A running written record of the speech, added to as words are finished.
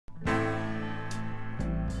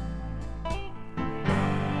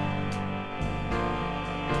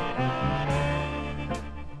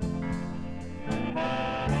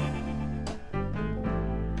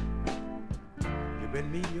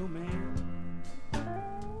meet your man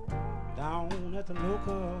down at the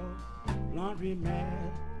local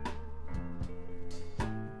laundromat.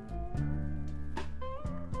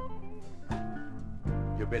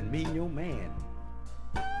 You been meeting your man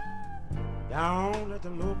down at the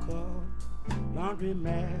local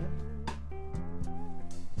laundromat.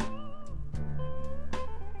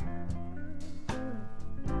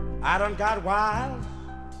 I done got wild,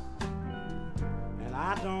 and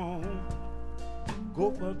I don't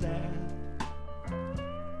go for that.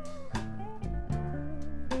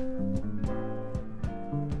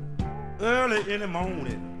 Early in the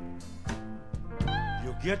morning,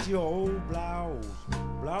 you get your old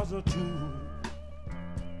blouse or two.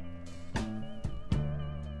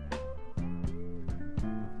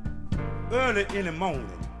 Early in the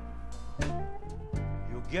morning,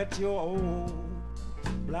 you get your old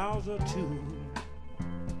blouse or two.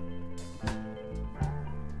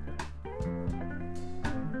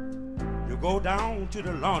 You go down to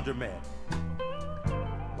the laundromat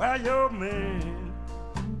where your man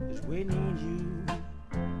is waiting on you.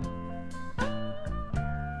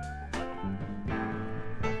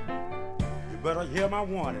 You better hear my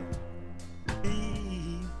warning,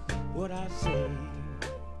 believe what I say.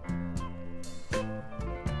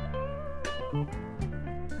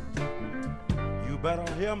 You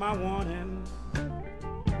better hear my warning.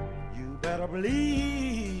 You better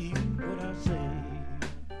believe what I say.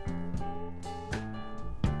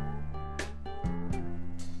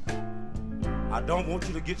 I don't want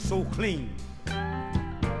you to get so clean,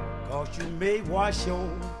 'cause you may wash your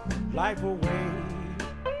life away.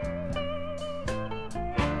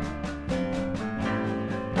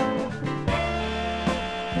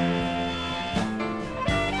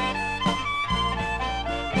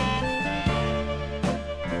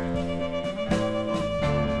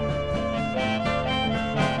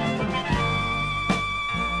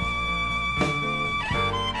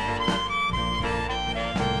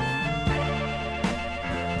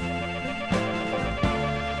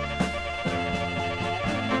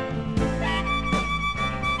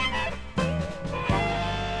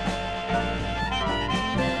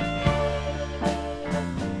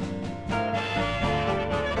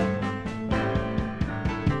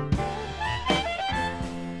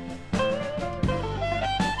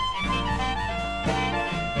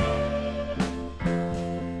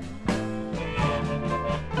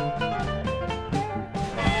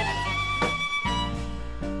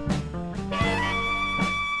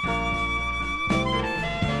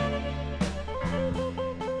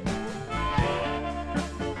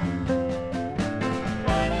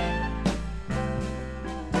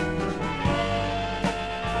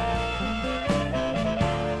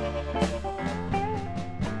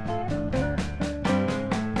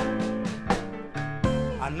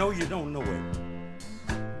 I know you don't know it,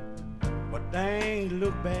 but things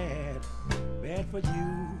look bad for you.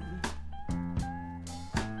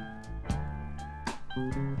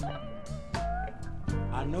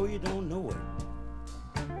 I know you don't know it,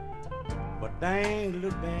 but things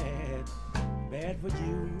look bad for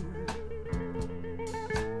you.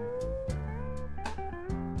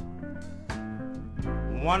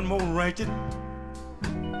 One more wrenching,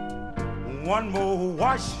 one more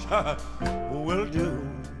wash will do.